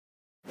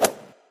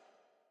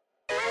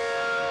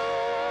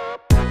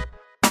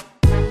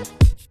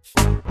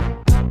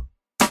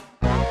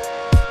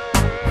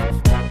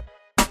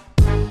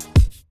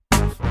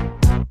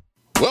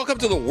Welcome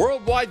to the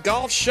Worldwide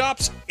Golf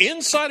Shop's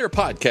Insider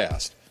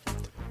Podcast,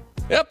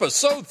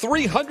 episode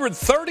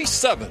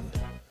 337.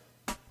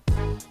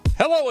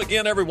 Hello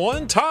again,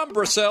 everyone. Tom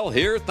Brissell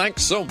here.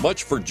 Thanks so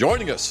much for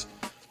joining us.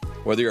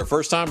 Whether you're a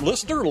first-time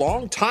listener,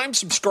 long-time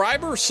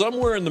subscriber,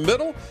 somewhere in the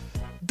middle,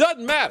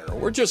 doesn't matter.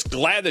 We're just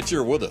glad that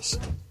you're with us.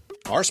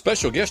 Our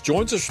special guest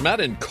joins us from out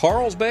in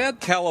Carlsbad,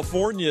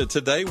 California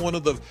today. One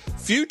of the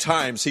few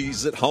times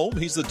he's at home.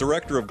 He's the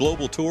director of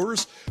global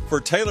tours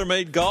for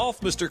TaylorMade Golf,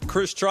 Mr.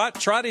 Chris Trott.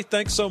 Trotty,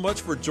 thanks so much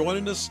for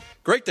joining us.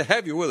 Great to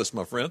have you with us,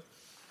 my friend.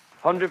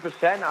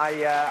 100%.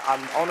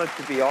 I'm honored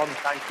to be on.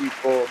 Thank you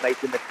for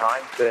making the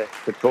time to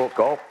talk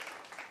golf.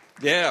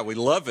 Yeah, we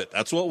love it.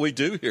 That's what we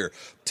do here.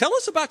 Tell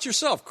us about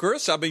yourself,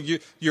 Chris. I mean,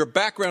 your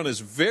background is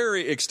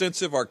very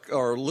extensive.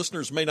 Our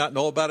listeners may not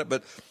know about it,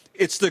 but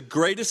it's the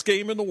greatest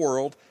game in the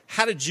world.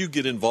 How did you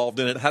get involved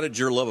in it? How did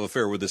your love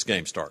affair with this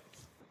game start?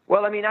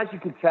 Well, I mean, as you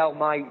can tell,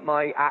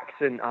 my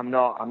accent, I'm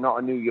not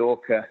a New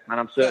Yorker, and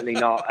I'm certainly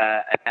not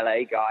an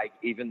LA guy,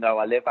 even though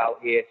I live out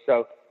here.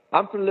 So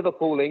I'm from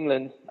Liverpool,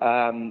 England,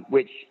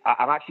 which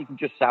I'm actually from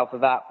just south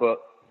of that,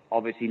 but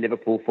obviously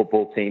Liverpool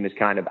football team is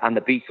kind of, and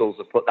the Beatles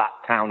have put that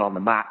town on the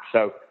map.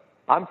 So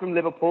I'm from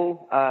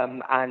Liverpool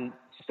and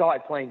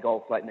started playing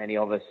golf like many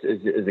of us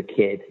as a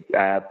kid,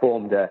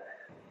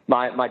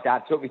 My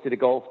dad took me to the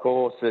golf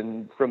course,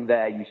 and from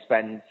there you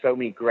spend so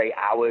many great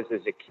hours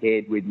as a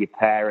kid with your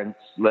parents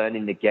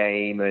learning the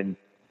game, and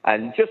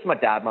just my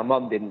dad. My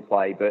mum didn't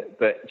play,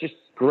 but just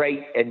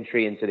great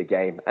entry into the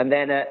game. And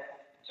then at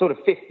sort of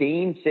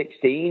 15,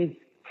 16,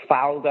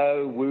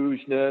 Faldo,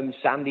 Woosnam,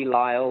 Sandy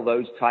Lyle,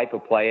 those type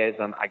of players,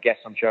 and I guess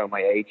I'm showing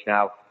my age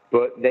now,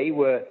 but they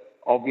were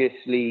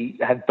obviously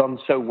had done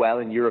so well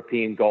in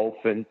European golf,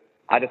 and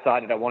I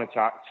decided I wanted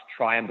to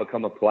try and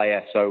become a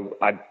player. So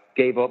I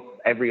gave up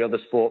every other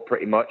sport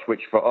pretty much,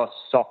 which for us,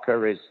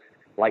 soccer is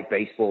like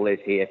baseball is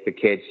here for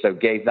kids. So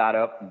gave that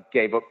up,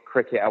 gave up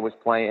cricket I was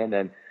playing,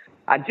 and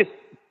I just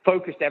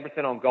focused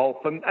everything on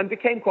golf and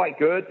became quite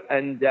good,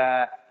 and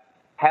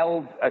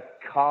held a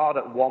card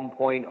at one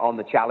point on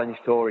the Challenge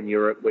Tour in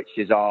Europe, which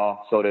is our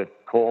sort of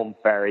Corn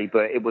Ferry,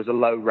 but it was a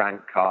low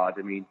rank card.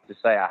 I mean, to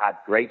say I had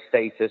great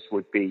status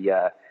would be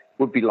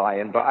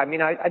lying, but I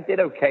mean, I did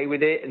okay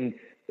with it. And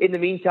in the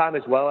meantime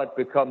as well, I'd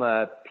become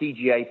a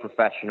PGA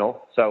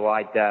professional. So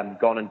I'd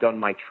gone and done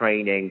my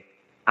training,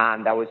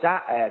 and I was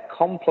at a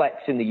complex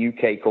in the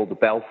UK called the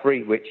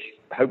Belfry, which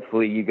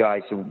hopefully you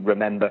guys will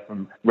remember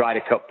from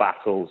Ryder Cup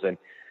battles. And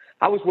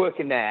I was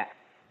working there.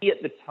 He,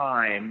 at the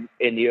time,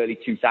 in the early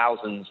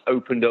 2000s,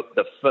 opened up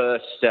the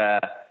first £1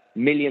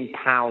 million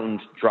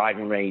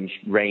driving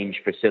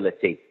range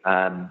facility.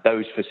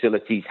 Those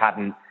facilities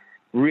hadn't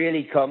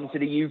really come to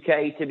the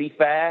UK, to be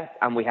fair,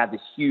 and we had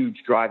this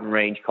huge driving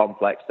range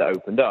complex that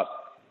opened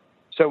up.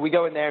 So we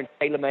go in there, and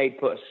TaylorMade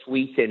put a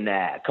suite in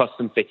there, a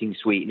custom fitting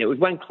suite, and it was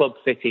when club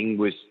fitting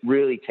was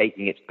really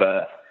taking its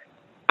birth.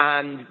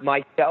 And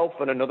myself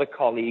and another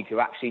colleague who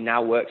actually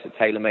now works at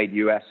TaylorMade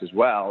US as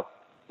well,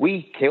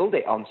 we killed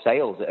it on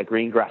sales at a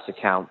Greengrass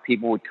account.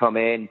 People would come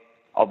in.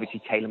 Obviously,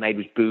 TaylorMade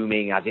was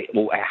booming, as it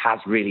has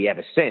really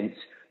ever since.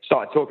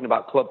 Started talking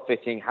about club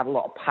fitting, had a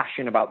lot of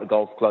passion about the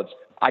golf clubs.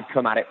 I'd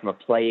come at it from a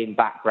playing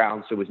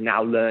background, so was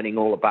now learning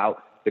all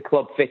about the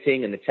club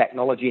fitting and the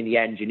technology and the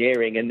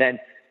engineering. And then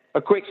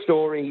a quick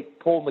story,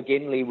 Paul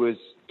McGinley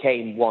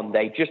came one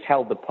day, just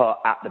held the putt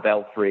at the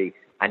Belfry,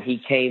 and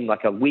he came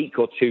like a week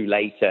or two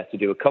later to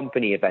do a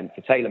company event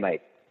for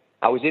TaylorMade.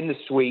 I was in the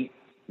suite,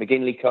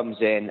 McGinley comes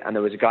in, and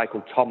there was a guy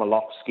called Tom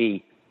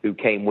Olofsky who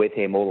came with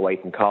him all the way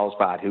from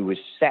Carlsbad, who was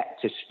set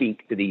to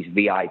speak to these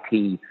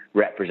VIP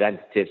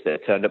representatives that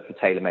had turned up for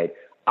TaylorMade.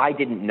 I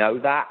didn't know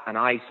that, and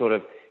I sort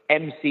of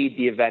emceed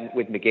the event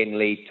with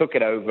McGinley, took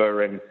it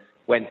over, and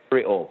went through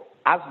it all.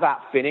 As that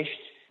finished,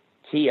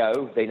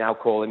 Tio, they now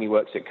call him, he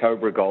works at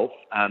Cobra Golf,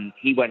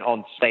 he went on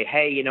to say,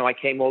 hey, I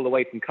came all the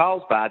way from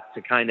Carlsbad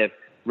to kind of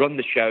run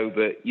the show,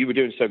 but you were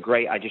doing so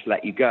great, I just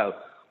let you go.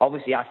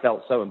 Obviously, I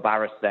felt so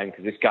embarrassed then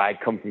because this guy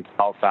had come from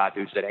Carlsbad,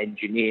 who's an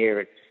engineer,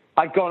 and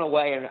I'd gone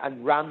away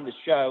and ran the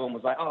show and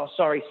was like, oh,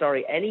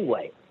 sorry.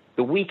 Anyway,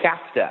 the week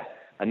after,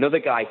 another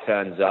guy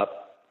turns up,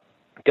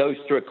 goes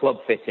through a club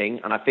fitting,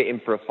 and I fit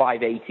him for a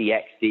 580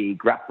 XD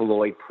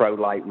Grappalloy Pro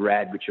Light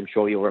Red, which I'm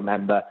sure you'll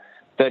remember,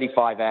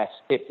 35S,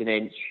 15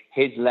 inch,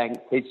 his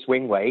length, his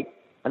swing weight.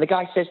 And the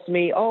guy says to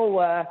me,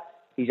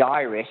 he's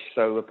Irish,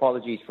 so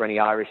apologies for any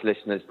Irish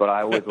listeners, but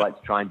I always like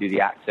to try and do the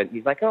accent.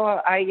 He's like,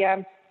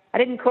 I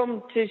didn't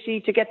come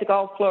to get the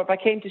golf club. I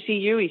came to see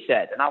you, he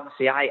said. And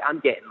obviously I'm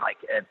getting like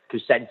a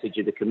percentage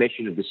of the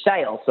commission of the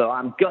sale, so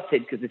I'm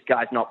gutted because this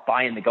guy's not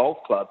buying the golf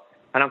club.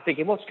 And I'm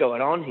thinking, what's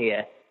going on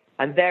here?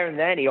 And there and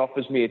then he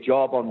offers me a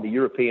job on the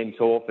European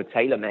tour for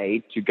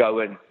TaylorMade to go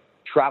and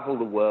travel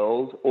the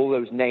world. All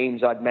those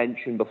names I'd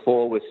mentioned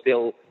before were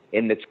still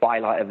in the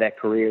twilight of their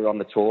career on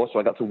the tour, so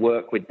I got to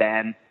work with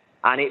them.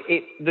 And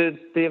the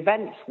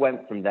events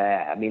went from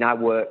there. I mean, I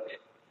worked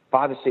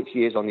 5 or 6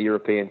 years on the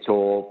European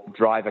tour,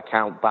 drive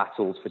account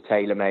battles for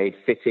TaylorMade,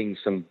 fitting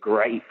some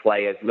great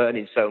players,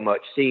 learning so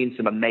much, seeing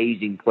some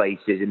amazing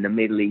places in the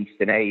Middle East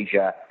and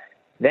Asia.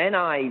 Then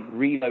I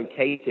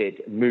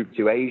relocated, moved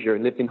to Asia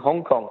and lived in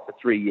Hong Kong for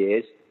 3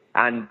 years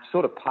and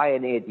sort of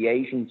pioneered the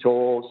Asian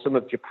tour, some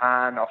of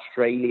Japan,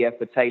 Australia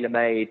for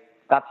TaylorMade.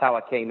 That's how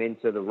I came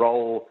into the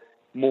role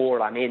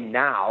more I'm in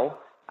now.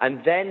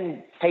 And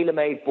then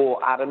TaylorMade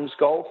bought Adams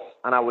Golf,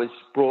 and I was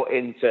brought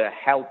in to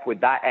help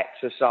with that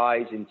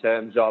exercise in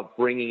terms of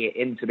bringing it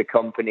into the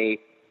company,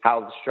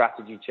 how the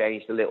strategy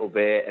changed a little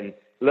bit, and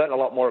learned a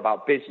lot more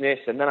about business.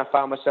 And then I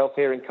found myself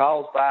here in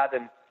Carlsbad,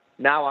 and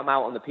now I'm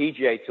out on the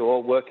PGA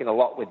Tour working a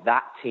lot with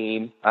that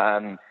team,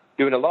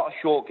 doing a lot of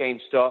short game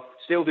stuff,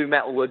 still do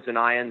metalwoods and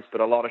irons, but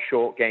a lot of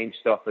short game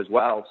stuff as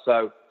well.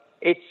 So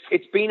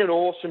it's been an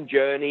awesome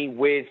journey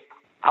with,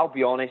 I'll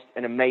be honest,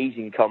 an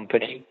amazing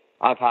company.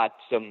 I've had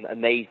some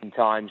amazing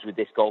times with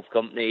this golf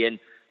company, and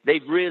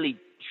they've really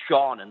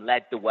shone and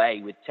led the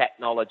way with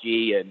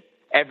technology and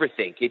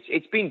everything.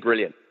 It's been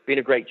brilliant. Been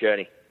a great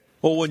journey.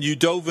 Well, when you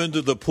dove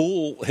into the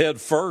pool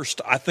head first,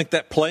 I think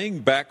that playing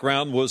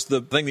background was the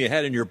thing you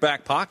had in your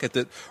back pocket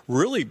that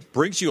really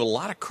brings you a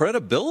lot of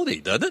credibility,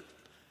 doesn't it?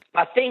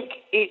 I think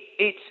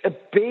it's a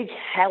big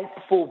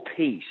helpful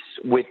piece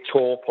with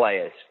tour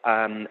players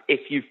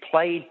if you've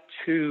played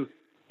to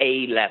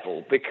a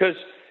level, because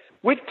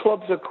with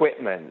clubs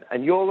equipment,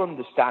 and you'll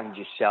understand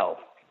yourself,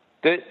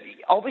 that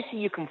obviously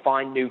you can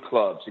find new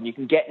clubs and you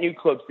can get new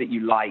clubs that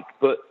you like,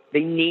 but they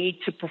need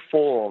to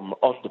perform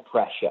under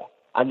pressure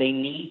and they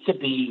need to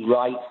be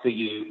right for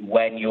you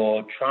when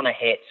you're trying to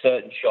hit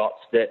certain shots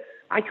that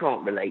I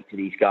can't relate to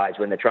these guys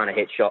when they're trying to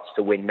hit shots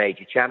to win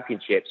major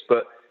championships,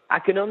 but I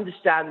can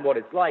understand what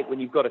it's like when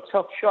you've got a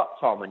tough shot,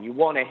 Tom, and you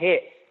want to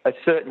hit a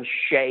certain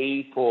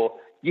shape, or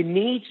you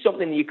need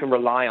something that you can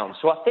rely on.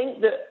 So I think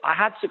that I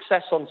had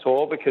success on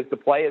tour because the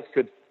players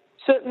could,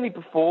 certainly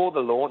before the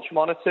launch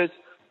monitors,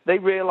 they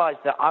realized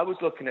that I was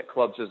looking at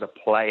clubs as a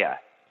player.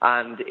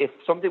 And if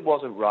something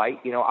wasn't right,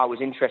 I was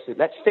interested.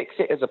 Let's fix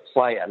it as a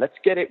player. Let's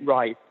get it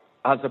right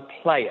as a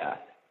player.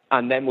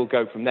 And then we'll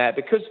go from there.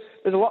 Because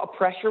there's a lot of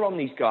pressure on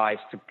these guys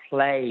to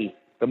play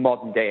the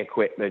modern day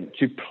equipment,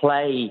 to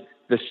play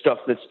the stuff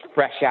that's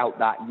fresh out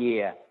that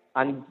year.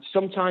 And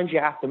sometimes you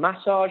have to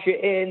massage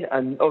it in,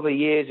 and other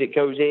years it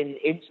goes in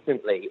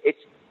instantly.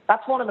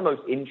 That's one of the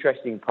most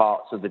interesting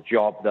parts of the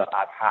job that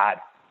I've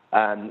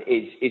had,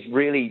 is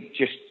really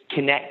just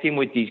connecting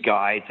with these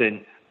guys.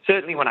 And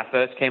certainly when I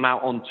first came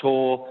out on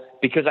tour,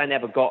 because I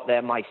never got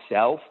there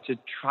myself, to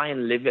try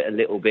and live it a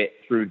little bit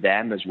through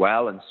them as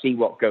well and see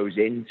what goes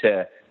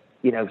into,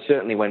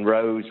 certainly when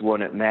Rose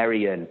won at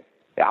Merion,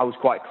 I was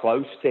quite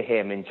close to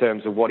him in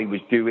terms of what he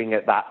was doing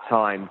at that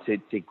time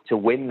to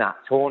win that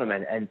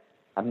tournament. And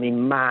I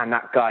mean, man,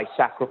 that guy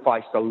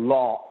sacrificed a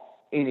lot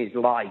in his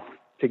life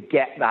to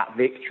get that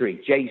victory.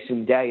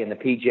 Jason Day in the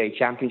PGA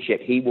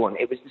Championship, he won.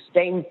 It was the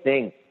same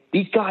thing.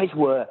 These guys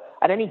were,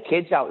 and any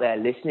kids out there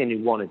listening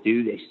who want to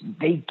do this,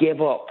 they give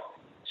up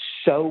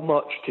so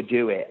much to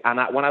do it. And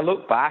when I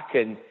look back,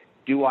 and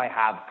do I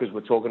have, because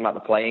we're talking about the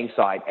playing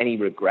side, any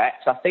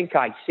regrets? I think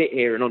I sit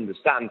here and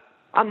understand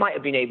I might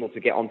have been able to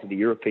get onto the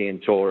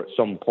European Tour at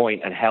some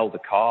point and held a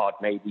card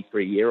maybe for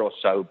a year or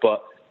so,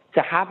 but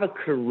to have a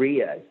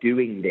career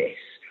doing this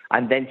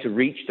and then to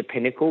reach the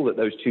pinnacle that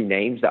those two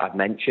names that I've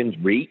mentioned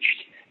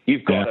reached,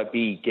 you've got to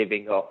be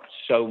giving up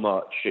so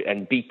much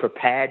and be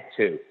prepared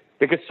to,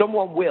 because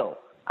someone will.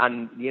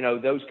 And,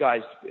 those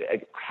guys,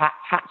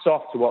 hats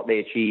off to what they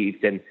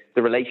achieved and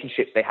the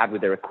relationships they had with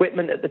their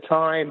equipment at the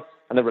time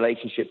and the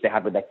relationships they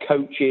had with their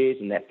coaches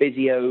and their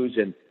physios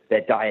and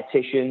their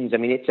dietitians. I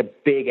mean, it's a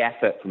big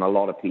effort from a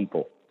lot of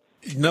people.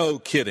 No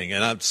kidding.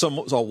 And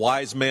a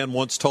wise man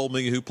once told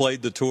me, who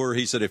played the tour,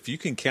 he said, if you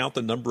can count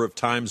the number of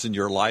times in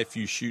your life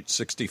you shoot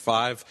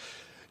 65,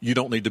 you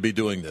don't need to be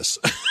doing this.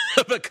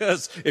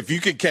 Because if you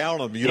can count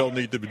them, you don't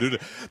need to be doing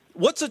it.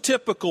 What's a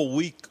typical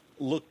week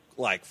look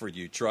like for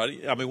you,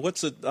 Trotty? I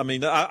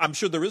mean, I'm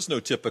sure there is no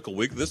typical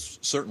week. This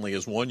certainly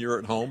is one. You're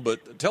at home.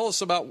 But tell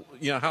us about,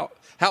 how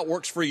it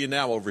works for you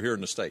now over here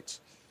in the States.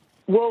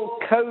 Well,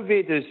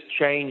 COVID has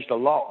changed a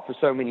lot for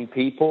so many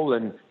people.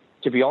 And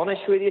to be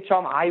honest with you,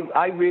 Tom,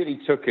 I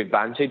really took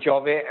advantage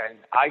of it. And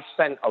I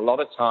spent a lot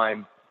of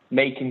time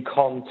making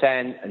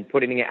content and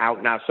putting it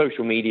out now.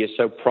 Social media is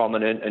so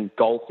prominent and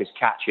golf is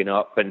catching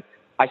up. And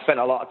I spent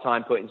a lot of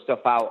time putting stuff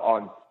out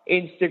on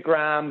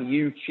Instagram,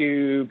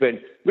 YouTube, and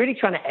really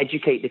trying to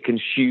educate the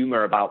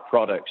consumer about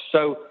products.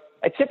 So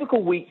a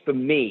typical week for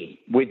me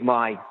with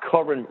my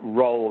current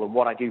role and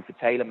what I do for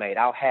TaylorMade,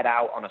 I'll head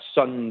out on a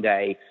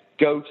Sunday,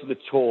 go to the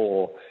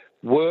tour,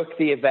 work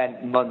the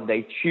event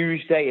Monday.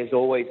 Tuesday is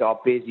always our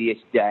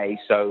busiest day,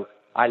 so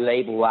I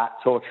label that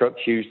Tour Truck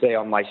Tuesday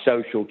on my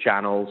social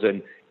channels,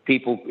 and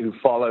people who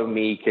follow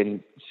me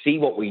can see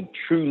what we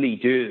truly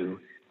do,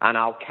 and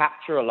I'll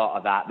capture a lot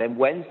of that. Then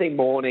Wednesday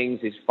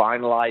mornings is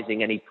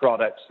finalizing any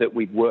products that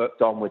we've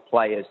worked on with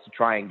players to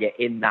try and get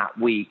in that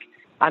week.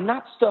 And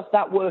that stuff,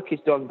 that work is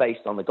done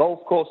based on the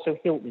golf course. So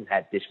Hilton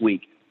Head this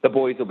week, the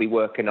boys will be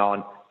working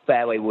on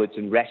fairway woods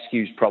and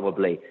rescues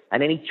probably,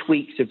 and any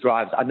tweaks of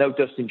drives. I know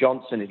Dustin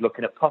Johnson is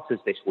looking at putters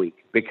this week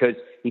because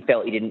he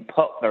felt he didn't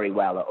putt very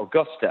well at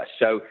Augusta,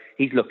 so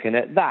he's looking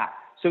at that.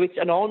 So it's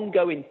an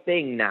ongoing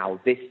thing now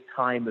this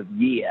time of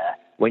year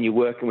when you're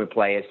working with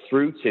players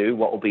through to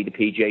what will be the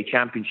PGA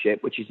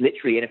Championship, which is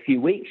literally in a few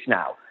weeks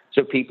now.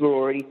 So people are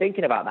already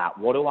thinking about that.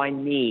 What do I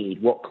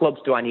need? What clubs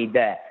do I need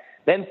there?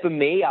 Then for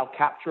me, I'll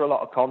capture a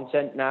lot of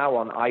content now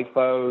on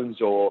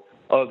iPhones or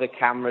other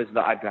cameras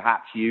that I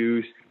perhaps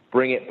use,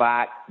 bring it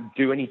back,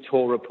 do any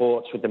tour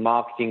reports with the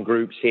marketing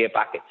groups here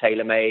back at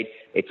TaylorMade.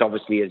 It's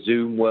obviously a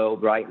Zoom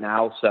world right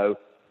now, so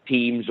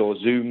Teams or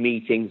Zoom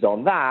meetings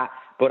on that.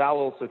 But I'll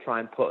also try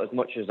and put as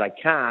much as I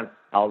can.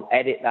 I'll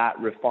edit that,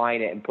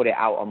 refine it, and put it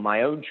out on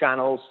my own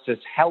channels to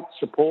help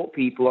support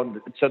people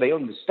so they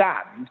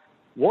understand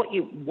what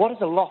does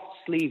a loft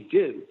sleeve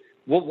do?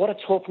 What are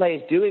tour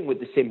players doing with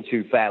the Sim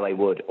 2 fairway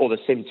wood or the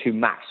Sim 2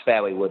 Max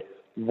fairway wood?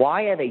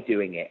 Why are they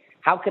doing it?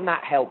 How can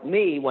that help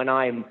me when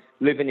I'm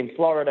living in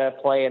Florida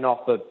playing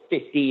off a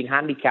 15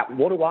 handicap?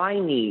 What do I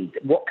need?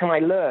 What can I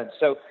learn?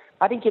 So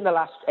I think in the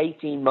last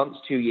 18 months,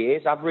 2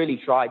 years, I've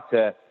really tried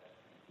to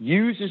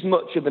use as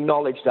much of the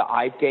knowledge that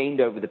I've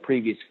gained over the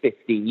previous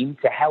 15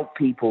 to help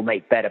people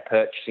make better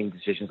purchasing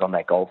decisions on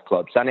their golf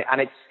clubs. And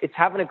it's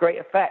having a great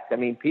effect. I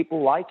mean,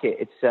 people like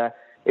it.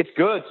 It's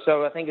good.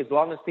 So I think as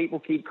long as people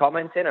keep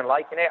commenting and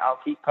liking it, I'll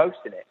keep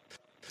posting it.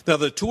 Now,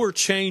 the tour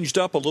changed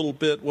up a little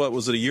bit, what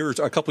was it,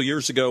 a couple of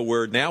years ago,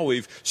 where now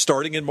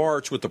starting in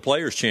March with the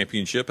Players'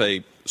 Championship,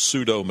 a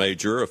pseudo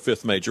major, a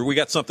fifth major. We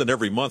got something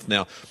every month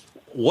now.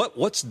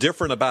 What's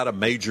different about a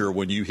major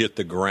when you hit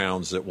the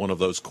grounds at one of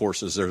those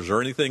courses? Is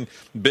there anything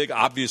big?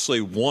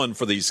 Obviously, one,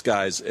 for these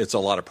guys, it's a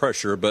lot of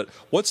pressure, but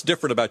what's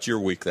different about your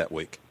week that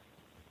week?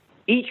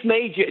 Each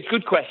major, it's a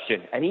good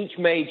question, and each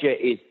major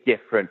is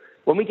different.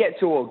 When we get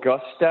to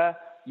Augusta,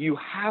 you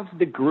have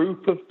the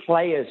group of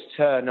players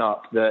turn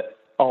up that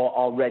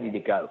are ready to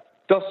go.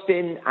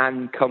 Dustin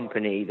and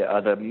company that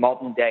are the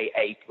modern-day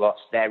A+,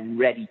 they're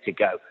ready to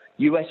go.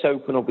 US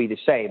Open will be the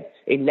same,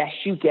 unless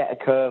you get a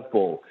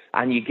curveball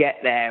and you get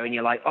there and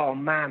you're like, oh,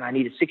 man, I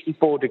need a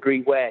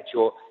 64-degree wedge,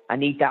 or I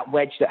need that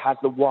wedge that has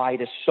the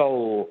wider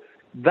sole.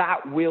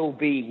 That will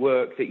be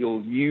work that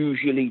you'll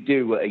usually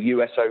do at a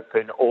US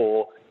Open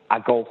or a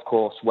golf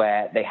course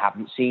where they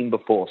haven't seen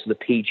before, so the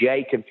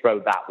PGA can throw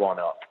that one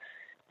up.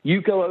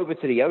 You go over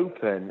to the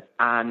Open,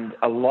 and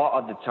a lot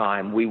of the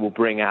time we will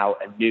bring out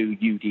a new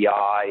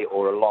UDI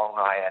or a long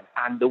iron,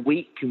 and the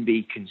week can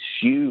be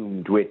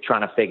consumed with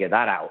trying to figure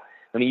that out.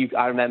 I mean,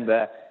 I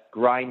remember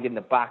grinding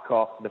the back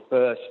off the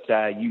first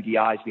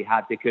UDIs we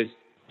had because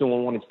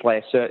someone wanted to play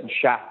a certain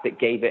shaft that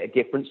gave it a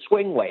different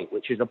swing weight,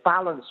 which is a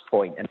balance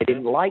point, and they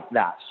didn't like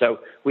that. So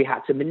we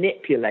had to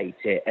manipulate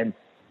it and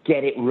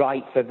get it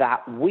right for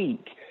that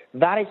week.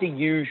 That is a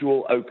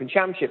usual Open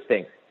Championship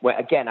thing. Where,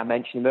 again, I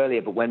mentioned him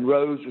earlier, but when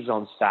Rose was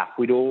on staff,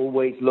 we'd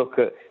always look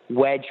at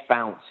wedge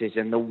bounces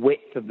and the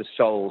width of the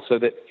sole so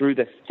that through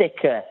the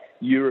thicker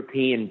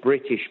European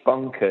British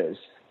bunkers,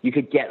 you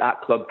could get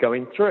that club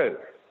going through.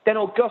 Then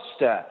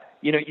Augusta,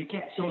 you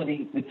get some of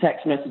the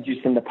text messages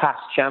from the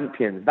past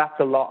champions. That's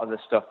a lot of the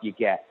stuff you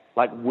get.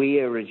 Like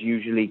Weir is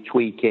usually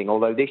tweaking,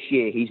 although this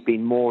year he's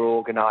been more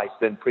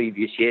organised than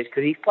previous years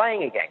because he's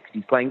playing again, because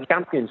he's playing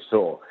Champions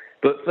Tour.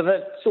 But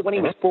so when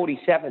he was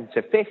 47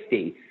 to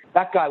 50,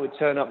 that guy would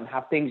turn up and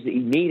have things that he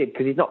needed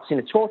because he's not seen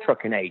a tour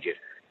truck in ages.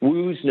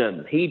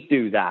 Woosnam, he'd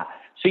do that.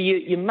 So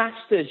your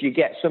Masters, you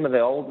get some of the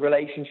old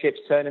relationships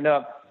turning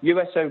up.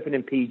 US Open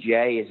and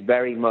PGA is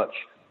very much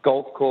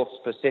golf course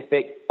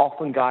specific.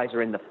 Often guys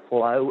are in the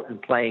flow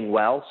and playing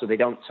well, so they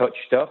don't touch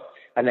stuff.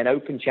 And then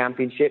Open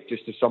Championship,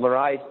 just to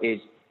summarize, is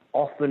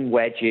often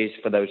wedges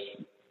for those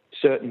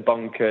certain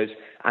bunkers,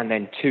 and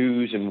then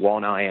 2s and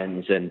 1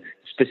 irons and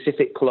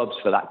specific clubs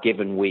for that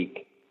given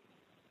week.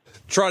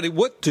 Trotty,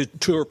 what do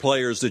tour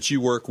players that you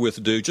work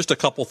with do? Just a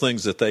couple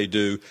things that they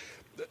do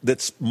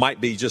that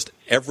might be just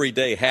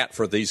everyday hat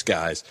for these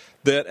guys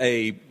that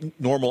a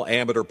normal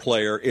amateur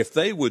player, if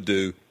they would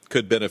do,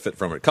 could benefit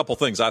from it. A couple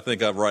things I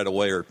think of right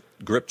away are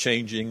grip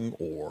changing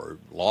or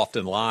loft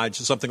and lodge,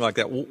 something like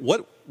that.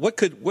 What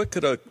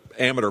could a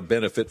amateur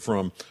benefit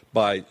from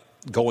by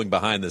going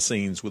behind the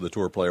scenes with a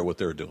tour player, what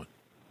they're doing?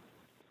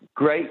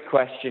 Great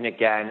question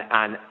again,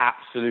 and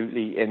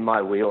absolutely in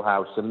my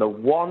wheelhouse. And the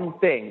one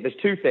thing, there's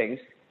two things,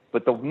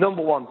 but the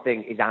number one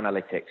thing is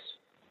analytics.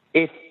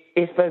 If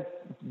a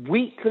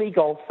weekly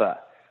golfer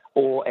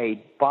or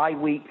a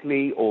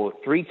bi-weekly or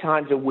 3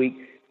 times a week,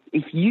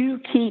 if you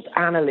keep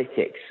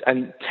analytics,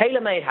 and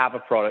TaylorMade have a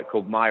product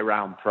called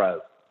MyRound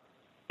Pro,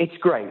 it's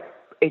great.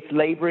 It's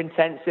labor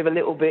intensive a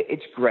little bit.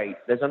 It's great.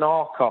 There's an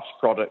Arcos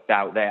product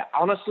out there.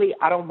 Honestly,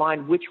 I don't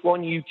mind which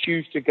one you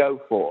choose to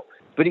go for.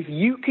 But if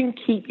you can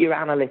keep your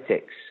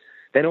analytics,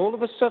 then all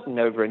of a sudden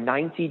over a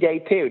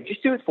 90-day period,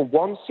 just do it for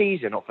 1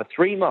 season or for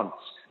 3 months,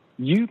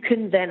 you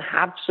can then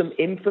have some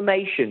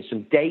information,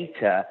 some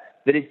data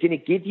that is going to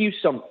give you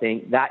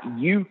something that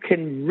you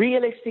can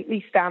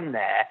realistically stand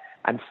there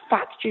and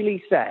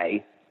factually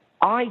say,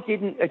 I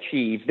didn't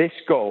achieve this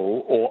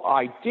goal, or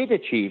I did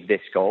achieve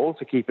this goal,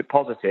 to keep it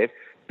positive,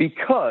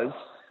 because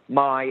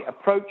my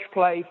approach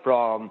play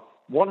from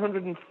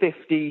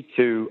 150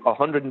 to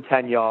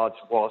 110 yards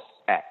was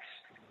X.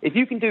 If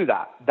you can do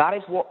that, that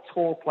is what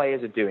tour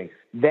players are doing.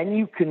 Then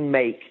you can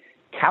make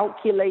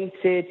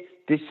calculated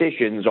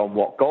decisions on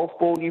what golf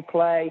ball you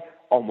play,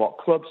 on what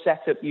club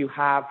setup you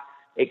have,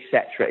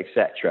 etc.,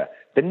 etc.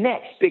 The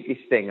next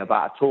biggest thing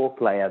about a tour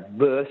player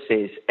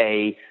versus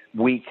a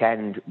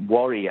weekend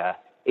warrior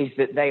is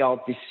that they are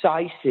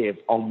decisive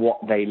on what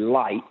they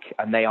like,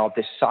 and they are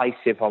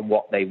decisive on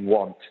what they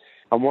want.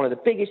 And one of the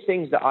biggest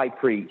things that I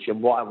preach,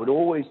 and what I would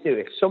always do,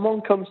 if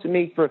someone comes to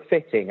me for a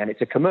fitting, and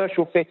it's a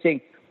commercial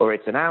fitting or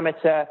it's an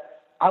amateur,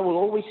 I will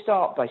always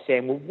start by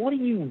saying, well, what do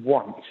you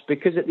want?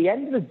 Because at the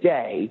end of the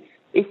day,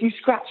 if you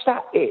scratch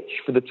that itch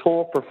for the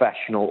tour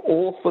professional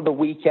or for the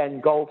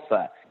weekend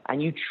golfer,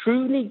 and you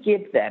truly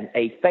give them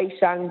a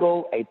face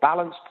angle, a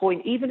balance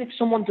point, even if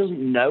someone doesn't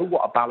know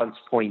what a balance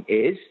point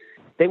is,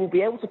 they will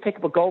be able to pick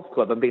up a golf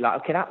club and be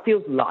like, okay, that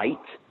feels light.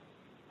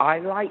 I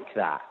like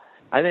that.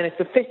 And then if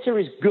the fitter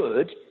is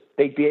good,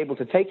 they'd be able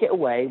to take it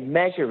away,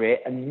 measure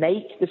it, and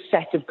make the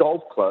set of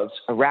golf clubs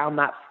around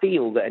that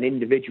feel that an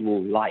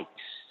individual likes.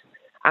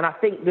 And I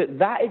think that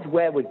that is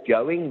where we're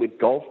going with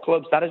golf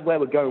clubs. That is where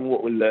we're going,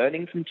 what we're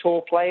learning from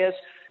tour players.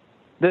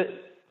 That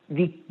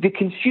the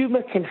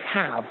consumer can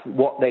have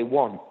what they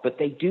want, but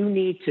they do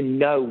need to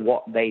know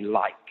what they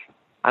like.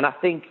 And I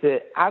think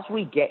that as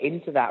we get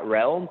into that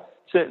realm,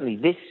 certainly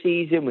this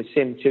season with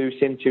Sim 2,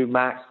 Sim 2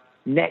 Max,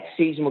 next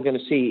season we're going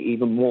to see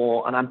even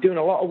more. And I'm doing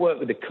a lot of work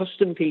with the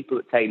custom people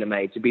at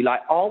TaylorMade to be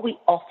like, are we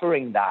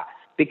offering that?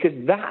 Because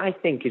that, I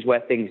think, is where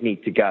things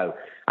need to go.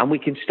 And we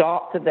can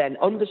start to then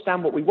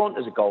understand what we want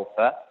as a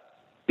golfer,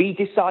 be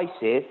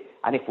decisive,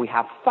 and if we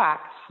have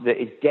facts,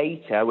 that is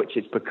data, which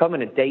is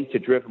becoming a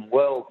data-driven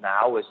world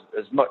now,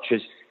 as much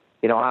as,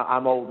 you know,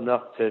 I'm old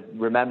enough to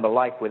remember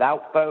life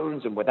without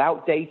phones and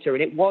without data,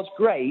 and it was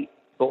great,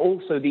 but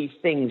also these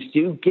things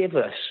do give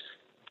us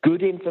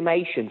good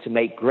information to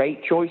make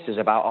great choices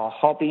about our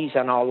hobbies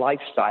and our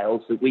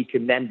lifestyles that we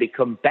can then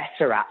become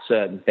better at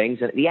certain things.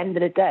 And at the end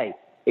of the day,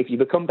 if you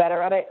become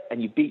better at it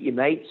and you beat your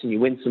mates and you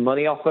win some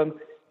money off them,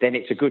 then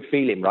it's a good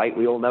feeling, right?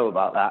 We all know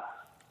about that.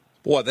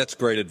 Boy, that's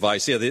great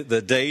advice. Yeah,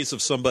 the days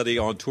of somebody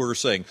on tour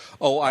saying,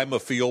 oh, I'm a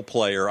field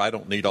player, I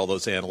don't need all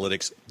those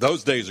analytics,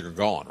 those days are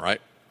gone,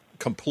 right?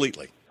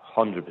 Completely.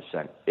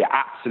 100%. Yeah,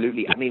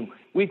 absolutely. I mean,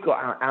 we've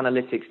got our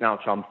analytics now,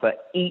 Tom, for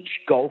each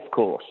golf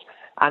course.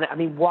 And, I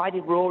mean, why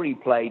did Rory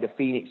play the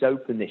Phoenix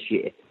Open this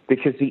year?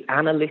 Because the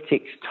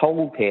analytics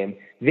told him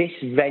this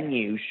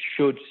venue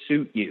should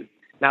suit you.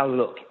 Now,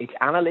 look, it's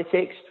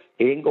analytics.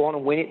 He didn't go on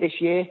and win it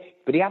this year,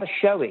 but he had a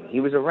showing.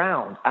 He was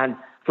around. And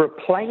for a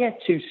player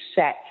to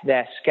set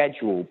their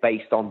schedule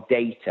based on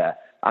data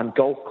and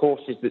golf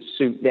courses that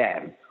suit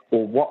them,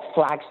 or what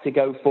flags to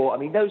go for, I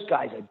mean, those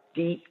guys are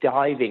deep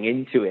diving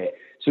into it.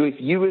 So if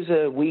you as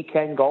a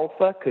weekend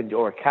golfer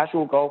or a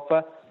casual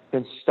golfer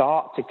can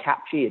start to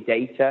capture your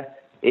data,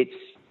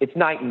 it's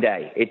night and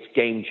day. It's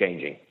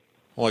game-changing.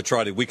 Well, I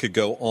tried it. We could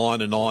go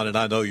on, and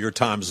I know your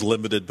time's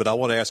limited, but I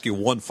want to ask you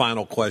one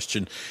final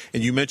question.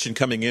 And you mentioned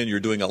coming in, you're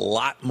doing a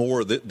lot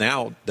more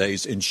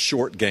nowadays in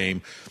short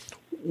game.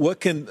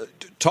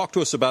 Talk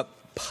to us about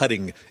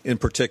putting in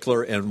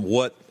particular, and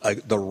what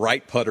the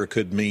right putter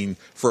could mean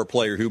for a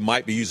player who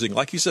might be using,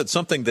 like you said,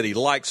 something that he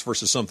likes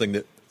versus something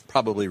that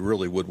probably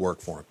really would work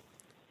for him.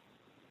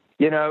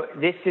 You know,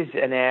 this is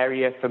an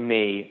area for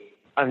me,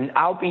 and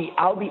I'll be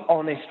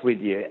honest with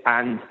you.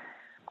 And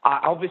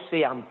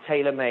obviously, I'm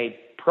TaylorMade,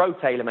 pro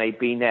TaylorMade,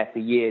 been there for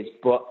years,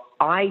 but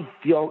I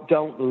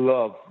don't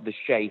love the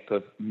shape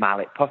of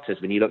mallet putters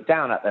when you look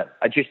down at them.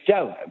 I just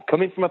don't.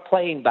 Coming from a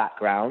playing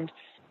background,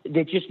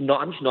 I'm just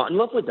not in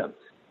love with them.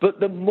 But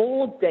the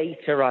more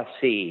data I've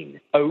seen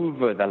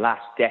over the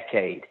last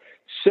decade,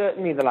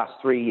 certainly the last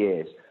 3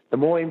 years, the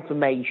more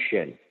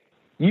information,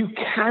 you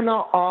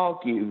cannot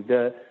argue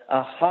that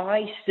a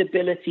high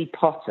stability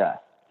putter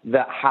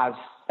that has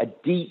a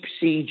deep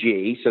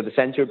CG, so the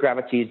center of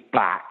gravity is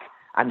back,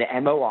 and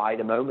the MOI,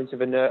 the moment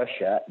of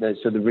inertia,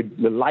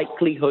 the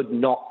likelihood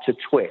not to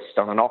twist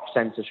on an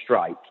off-center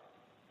strike.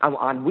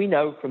 And we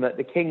know from at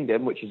the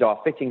Kingdom, which is our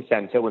fitting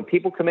center, when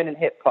people come in and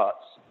hit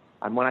putts,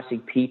 and when I see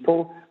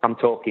people, I'm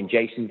talking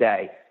Jason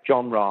Day,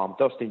 Jon Rahm,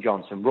 Dustin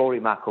Johnson, Rory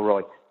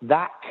McIlroy,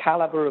 that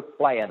caliber of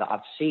player that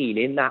I've seen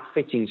in that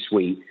fitting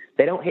suite,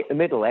 they don't hit the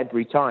middle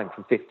every time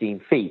from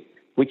 15 feet,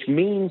 which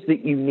means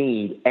that you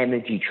need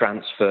energy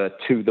transfer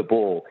to the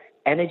ball.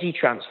 Energy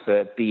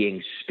transfer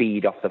being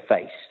speed off the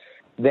face.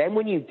 Then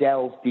when you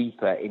delve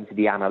deeper into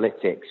the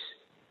analytics,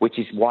 which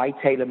is why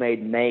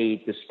TaylorMade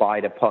made the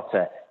Spider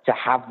putter to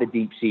have the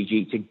deep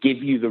CG, to give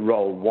you the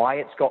roll, why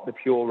it's got the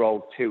Pure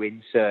Roll 2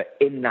 insert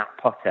in that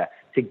putter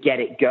to get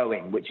it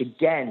going, which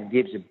again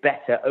gives a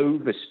better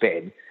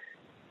overspin.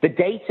 The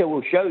data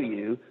will show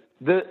you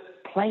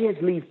that players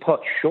leave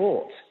putts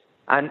short.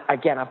 And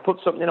again, I've put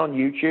something on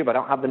YouTube. I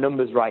don't have the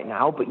numbers right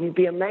now, but you'd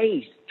be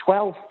amazed.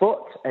 12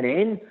 foot and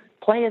in,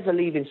 players are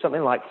leaving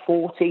something like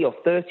 40 or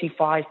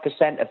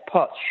 35% of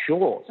putts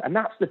short, and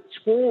that's the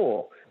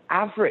tour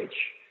average.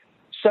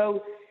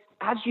 So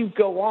as you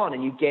go on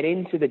and you get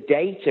into the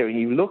data and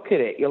you look at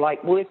it, you're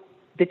like, well, if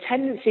the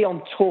tendency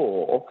on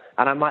tour,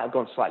 and I might have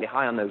gone slightly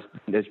high on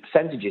those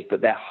percentages,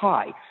 but they're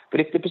high.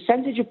 But if the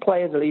percentage of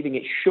players are leaving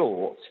it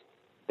short,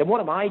 then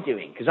what am I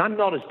doing? Because I'm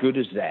not as good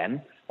as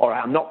them, or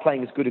I'm not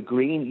playing as good a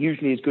green,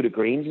 usually as good at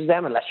greens as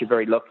them, unless you're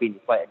very lucky and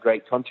you play at a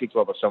great country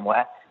club or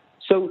somewhere.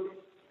 So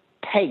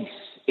pace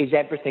is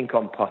everything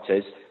on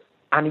putters,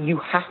 and you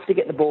have to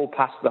get the ball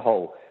past the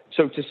hole.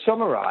 So to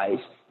summarize,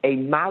 a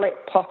mallet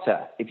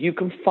putter, if you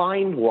can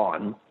find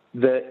one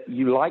that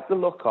you like the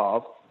look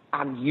of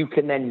and you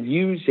can then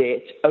use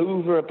it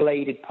over a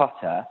bladed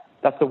putter,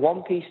 that's the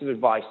one piece of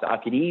advice that I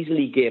could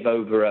easily give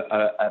over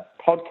a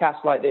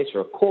podcast like this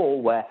or a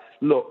call where,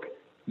 look,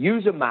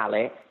 use a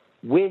mallet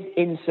with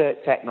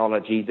insert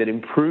technology that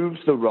improves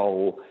the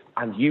roll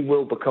and you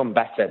will become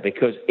better,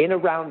 because in a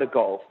round of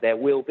golf, there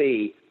will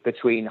be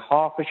between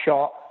half a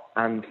shot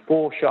and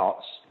 4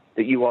 shots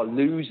that you are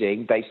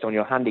losing based on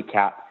your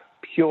handicap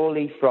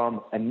purely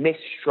from a missed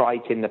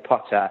strike in the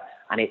putter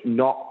and it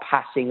not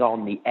passing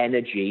on the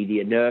energy, the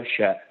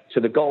inertia to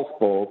the golf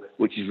ball,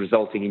 which is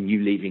resulting in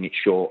you leaving it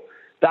short.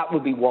 That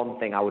would be one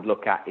thing I would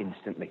look at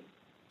instantly.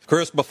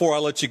 Chris, before I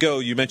let you go,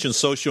 you mentioned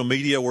social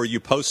media where you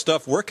post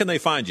stuff. Where can they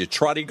find you?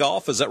 Trotty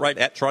Golf, is that right?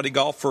 At Trotty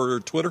Golf for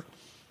Twitter?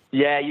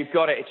 Yeah, you've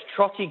got it. It's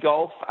Trotty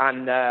Golf,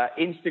 and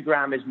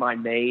Instagram is my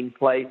main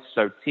place,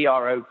 so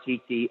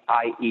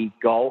TROTTIE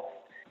Golf.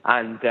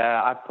 And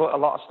I put a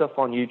lot of stuff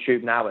on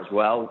YouTube now as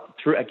well.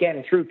 Through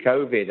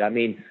COVID, I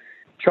mean,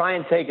 try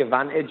and take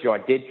advantage, or I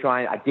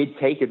did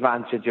take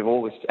advantage of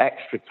all this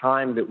extra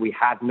time that we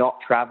had not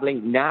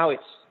traveling. Now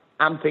it's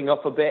amping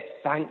up a bit,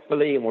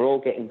 thankfully, and we're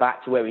all getting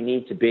back to where we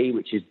need to be,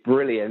 which is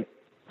brilliant.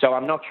 So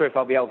I'm not sure if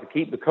I'll be able to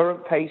keep the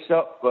current pace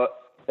up,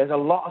 but there's a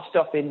lot of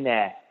stuff in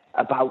there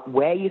about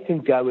where you can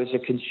go as a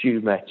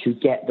consumer to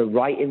get the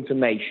right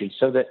information,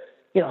 so that,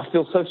 I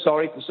feel so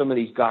sorry for some of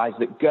these guys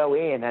that go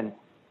in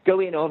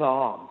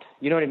unarmed.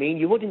 You know what I mean?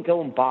 You wouldn't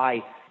go and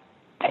buy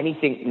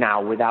anything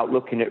now without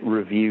looking at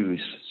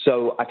reviews.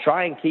 So I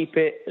try and keep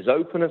it as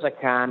open as I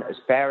can, as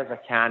fair as I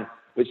can,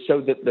 but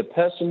so that the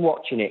person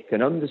watching it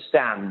can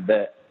understand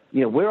that,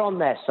 we're on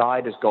their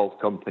side as golf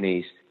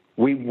companies.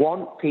 We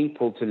want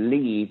people to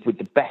leave with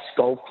the best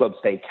golf clubs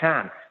they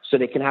can so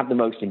they can have the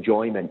most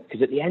enjoyment.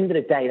 Because at the end of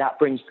the day, that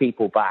brings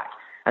people back.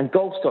 And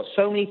golf's got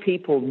so many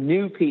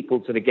new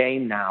people to the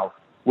game now.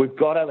 We've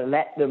got to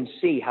let them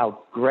see how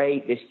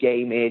great this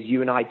game is.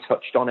 You and I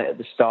touched on it at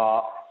the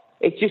start.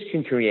 It just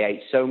can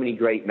create so many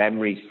great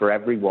memories for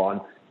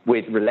everyone,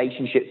 with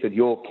relationships with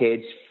your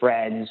kids,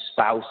 friends,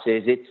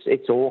 spouses.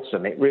 It's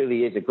awesome. It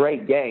really is a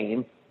great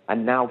game,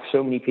 and now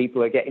so many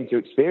people are getting to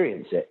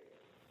experience it.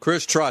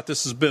 Chris Trott,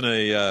 this has been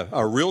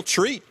a real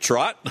treat,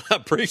 Trott. I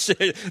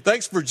appreciate it.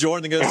 Thanks for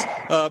joining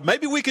us.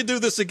 Maybe we can do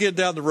this again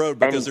down the road,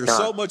 because there's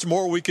so much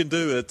more we can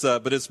do.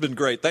 But it's been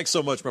great. Thanks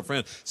so much, my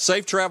friend.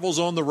 Safe travels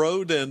on the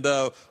road, and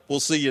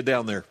we'll see you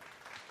down there.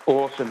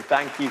 Awesome.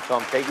 Thank you,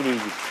 Tom. Take it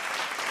easy.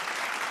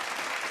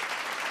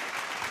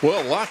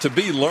 Well, a lot to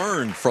be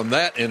learned from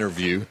that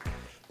interview.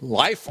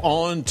 Life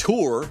on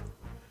tour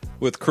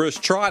with Chris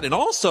Trott, and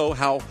also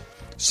how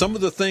some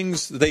of the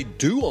things they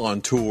do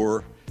on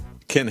tour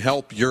can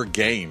help your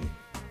game.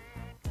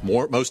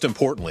 Most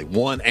importantly,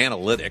 1,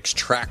 analytics,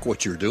 track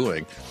what you're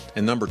doing.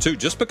 And number 2,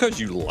 just because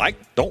you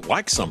don't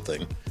like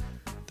something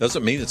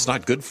doesn't mean it's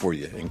not good for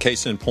you. In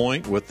case in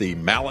point, with the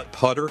mallet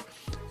putter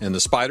and the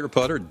spider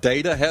putter,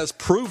 data has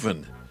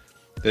proven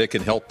that it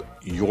can help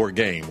your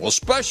game. Well,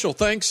 special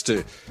thanks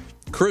to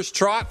Chris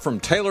Trott from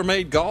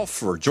TaylorMade Golf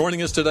for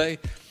joining us today,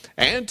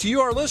 and to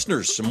you, our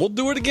listeners. And we'll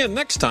do it again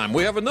next time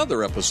we have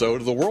another episode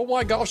of the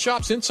Worldwide Golf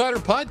Shops Insider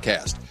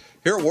Podcast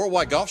here at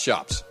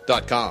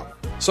worldwidegolfshops.com.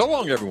 So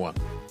long, everyone.